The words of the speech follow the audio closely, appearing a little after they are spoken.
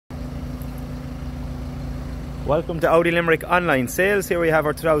Welcome to Audi Limerick online sales. Here we have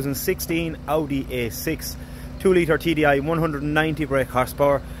our 2016 Audi A6 2-litre TDI 190 brake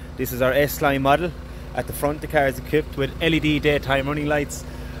horsepower. This is our S-Line model. At the front the car is equipped with LED daytime running lights.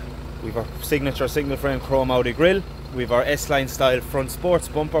 We've our signature single frame chrome Audi grille. We've our S-Line style front sports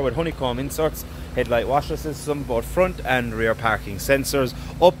bumper with honeycomb inserts, headlight washer system, both front and rear parking sensors,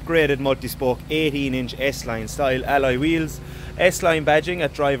 upgraded multi-spoke 18-inch S-Line style alloy wheels, S-Line badging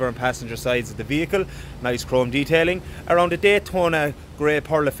at driver and passenger sides of the vehicle, nice chrome detailing, around the Daytona grey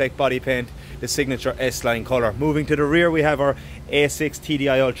pearl effect body paint, the signature S-Line colour. Moving to the rear we have our A6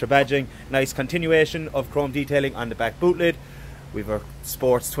 TDI Ultra badging, nice continuation of chrome detailing on the back boot lid. We've our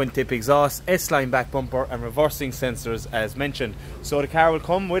sports twin tip exhaust, S-Line back bumper and reversing sensors as mentioned. So the car will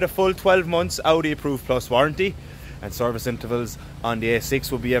come with a full 12 months Audi approved plus warranty, and service intervals on the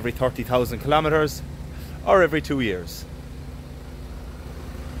A6 will be every 30,000 kilometres or every 2 years.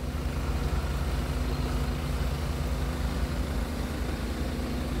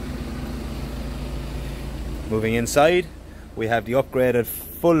 Moving inside, we have the upgraded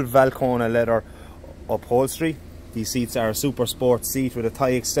full Valcona leather upholstery. These seats are a super sport seat with a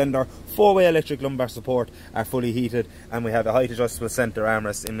thigh extender, 4-way electric lumbar support, are fully heated, and we have a height adjustable centre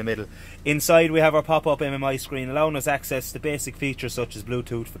armrest in the middle. Inside we have our pop-up MMI screen allowing us access to basic features such as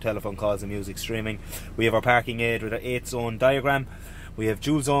Bluetooth for telephone calls and music streaming. We have our parking aid with our 8-zone diagram. We have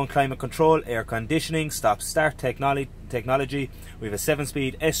dual zone climate control, air conditioning, stop start technology. We have a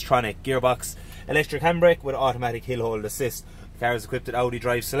 7-speed S-Tronic gearbox, electric handbrake with automatic hill hold assist. The car is equipped with Audi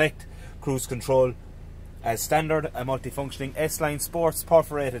Drive Select, cruise control as standard, a multifunctioning S-Line Sports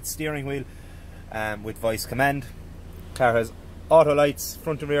perforated steering wheel with voice command. The car has auto lights,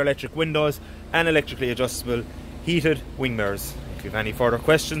 front and rear electric windows and electrically adjustable heated wing mirrors. If you have any further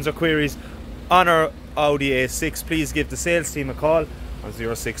questions or queries on our Audi A6, please give the sales team a call on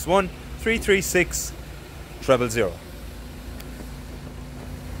 061 336 000.